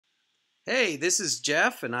Hey, this is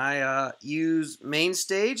Jeff, and I use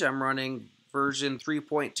Mainstage. I'm running version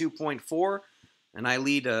 3.2.4, and I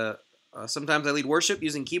lead. Sometimes I lead worship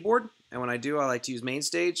using keyboard, and when I do, I like to use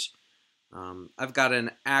Mainstage. I've got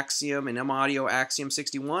an Axiom, an M Audio Axiom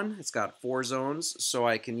 61. It's got 4 zones, so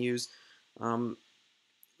I can use um,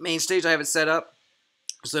 Mainstage. I have it set up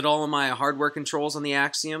so that all of my hardware controls on the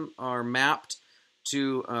Axiom are mapped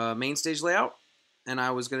to Mainstage layout. And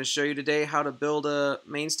I was going to show you today how to build a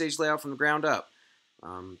Mainstage layout from the ground up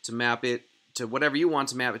to map it to whatever you want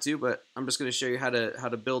to map it to. But I'm just going to show you how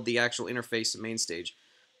to build the actual interface of Mainstage.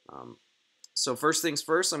 Um, so first things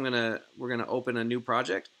first, we're gonna open a new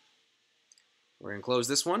project. We're gonna close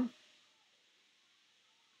this one,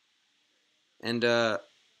 and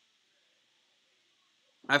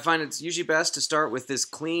I find it's usually best to start with this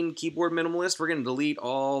clean keyboard minimalist. We're going to delete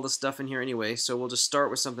all the stuff in here anyway, so we'll just start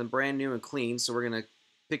with something brand new and clean. So we're going to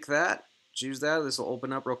pick that, choose that. This will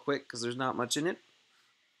open up real quick because there's not much in it.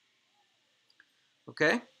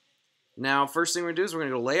 Okay. Now, first thing we're going to do is we're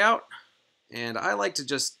going to go layout, and I like to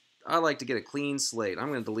get a clean slate. I'm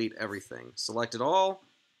going to delete everything. Select it all,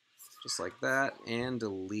 just like that, and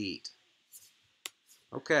delete.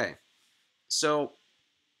 Okay. So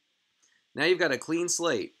now you've got a clean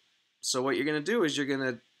slate. So what you're going to do is you're going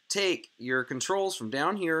to take your controls from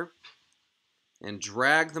down here and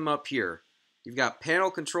drag them up here. You've got panel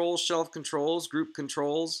controls, shelf controls, group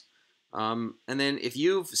controls, and then if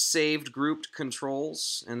you've saved grouped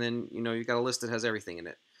controls, and then you've got a list that has everything in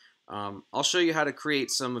it. I'll show you how to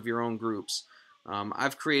create some of your own groups.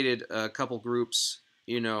 I've created a couple groups,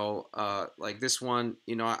 like this one.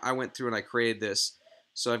 I went through and I created this,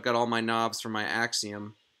 so I've got all my knobs for my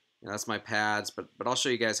Axiom. That's my pads, but I'll show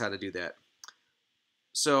you guys how to do that.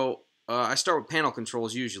 So I start with panel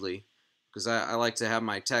controls usually, because I like to have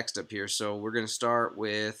my text up here. So we're going to start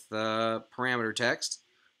with parameter text.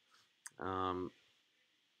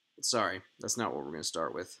 Sorry, that's not what we're going to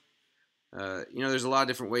start with. There's a lot of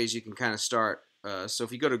different ways you can kind of start. So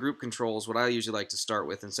if you go to group controls, what I usually like to start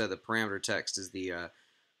with instead of the parameter text is the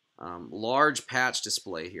large patch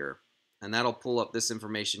display here. And that'll pull up this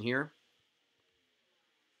information here.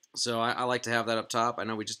 So I like to have that up top. I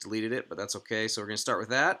know we just deleted it, but that's okay. So we're going to start with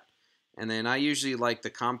that. And then I usually like the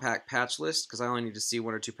compact patch list because I only need to see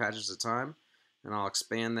 1 or 2 patches at a time. And I'll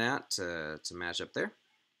expand that to match up there.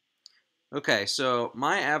 Okay, so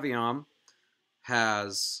my Aviom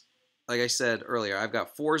has, like I said earlier, I've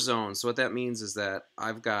got 4 zones. So what that means is that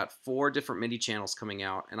I've got 4 different MIDI channels coming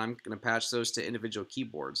out, and I'm going to patch those to individual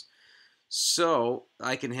keyboards. So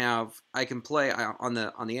I can play on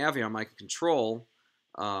the Aviom. I can control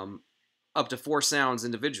up to 4 sounds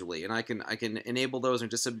individually, and I can enable those or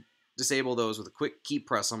disable those with a quick key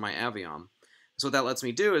press on my Aviom. So what that lets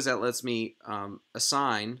me do is that lets me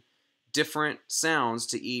assign different sounds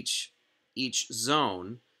to each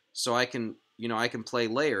zone, so I can play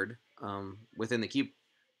layered within the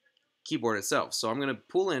keyboard itself. So I'm going to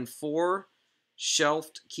pull in 4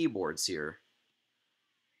 shelved keyboards here,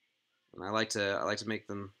 and I like to make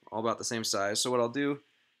them all about the same size. So what I'll do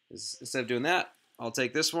is, instead of doing that, I'll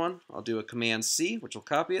take this one, I'll do a Command C, which will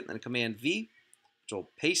copy it, and then a Command V, which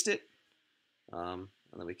will paste it, and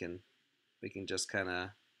then we can just kind of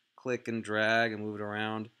click and drag and move it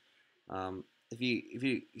around. If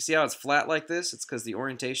you see how it's flat like this, it's because the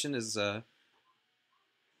orientation is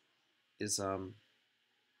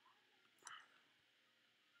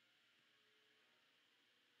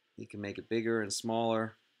you can make it bigger and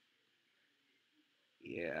smaller.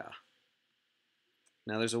 Yeah.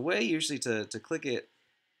 Now there's a way usually to click it.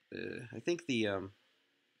 I think the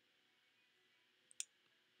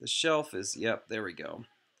shelf is, yep, there we go.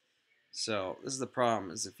 So this is the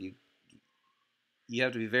problem, is if you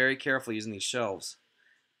have to be very careful using these shelves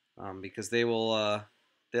because they'll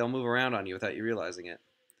move around on you without you realizing it.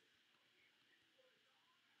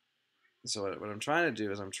 So what I'm trying to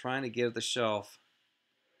do is I'm trying to get the shelf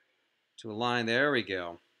to align. There we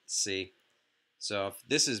go. Let's see. So if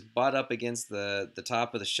this is butt up against the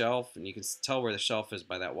top of the shelf, and you can tell where the shelf is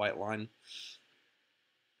by that white line,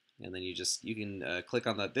 and then you can click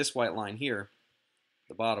on this white line here,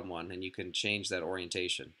 the bottom one, and you can change that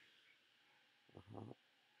orientation.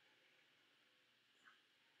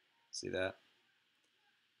 See that?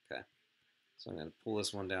 Okay. So I'm going to pull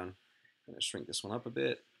this one down. I'm going to shrink this one up a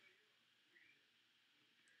bit.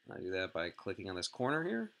 I do that by clicking on this corner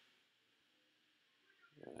here.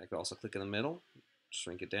 And I could also click in the middle,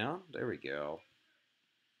 shrink it down. There we go.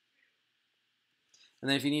 And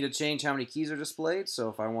then if you need to change how many keys are displayed, so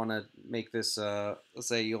if I want to make this, let's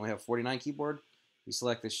say you only have 49 keyboard, you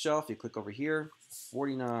select this shelf, you click over here,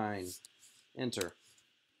 49, enter.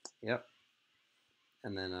 Yep.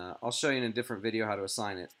 and then I'll show you in a different video how to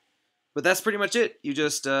assign it. But that's pretty much it. You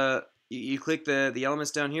just you click the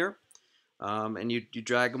elements down here, and you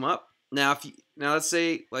drag them up. Now now let's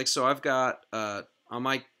say like so I've got on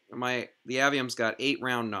the Axiom's got 8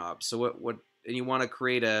 round knobs. So what and you want to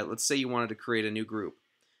create let's say you wanted to create a new group.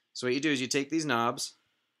 So what you do is you take these knobs.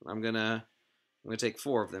 I'm gonna take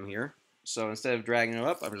 4 of them here. So instead of dragging them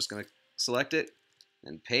up, I'm just gonna select it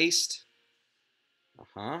and paste.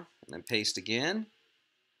 And then paste again.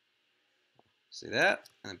 See that?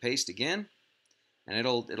 And then paste again. And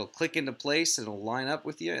it'll click into place. It'll line up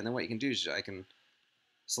with you. And then what you can do is I can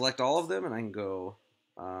select all of them, and I can go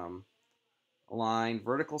align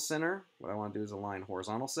vertical center. What I want to do is align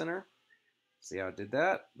horizontal center. See how it did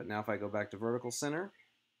that? But now if I go back to vertical center,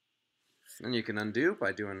 then you can undo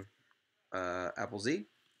by doing Apple Z.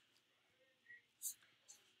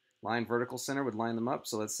 Line vertical center would line them up.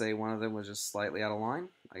 So let's say one of them was just slightly out of line.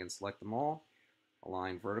 I can select them all.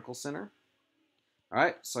 Align vertical center. All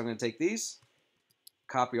right, so I'm going to take these,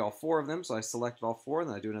 copy all 4 of them. So I selected all 4, and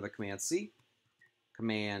then I do another Command C.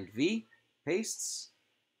 Command V, pastes.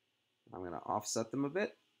 I'm going to offset them a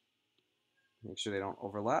bit. Make sure they don't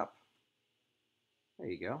overlap. There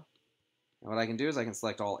you go. And what I can do is I can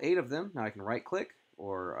select all 8 of them. Now I can right click,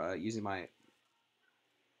 or using my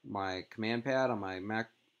command pad on my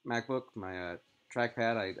MacBook, my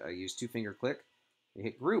trackpad, I use 2-finger click. You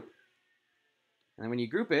hit group. And then when you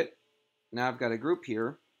group it, now I've got a group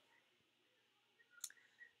here.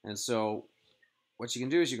 And so what you can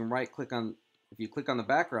do is you can right click on, if you click on the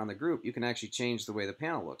background, the group, you can actually change the way the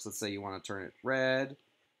panel looks. Let's say you want to turn it red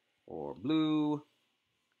or blue,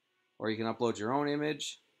 or you can upload your own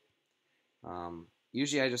image.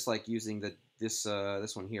 Usually I just like using this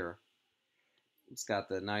one here. It's got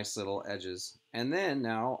the nice little edges. And then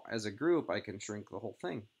now, as a group, I can shrink the whole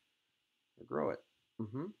thing or grow it.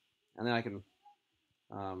 And then I can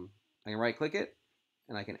right-click it,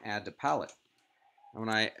 and I can add to palette. And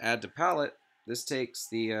when I add to palette, this takes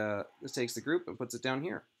the group and puts it down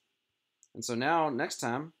here. And so now, next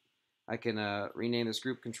time, I can rename this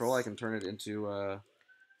group control. I can turn it into,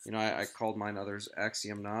 I called mine others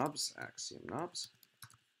Axiom knobs. Axiom knobs.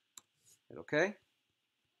 Hit OK.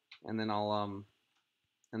 And then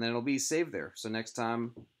and then it'll be saved there. So next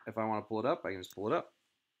time, if I want to pull it up, I can just pull it up.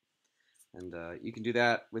 And you can do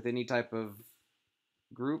that with any type of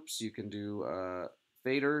groups. You can do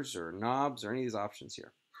faders or knobs or any of these options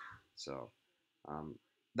here. So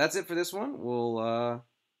that's it for this one. We'll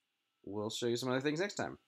show you some other things next time.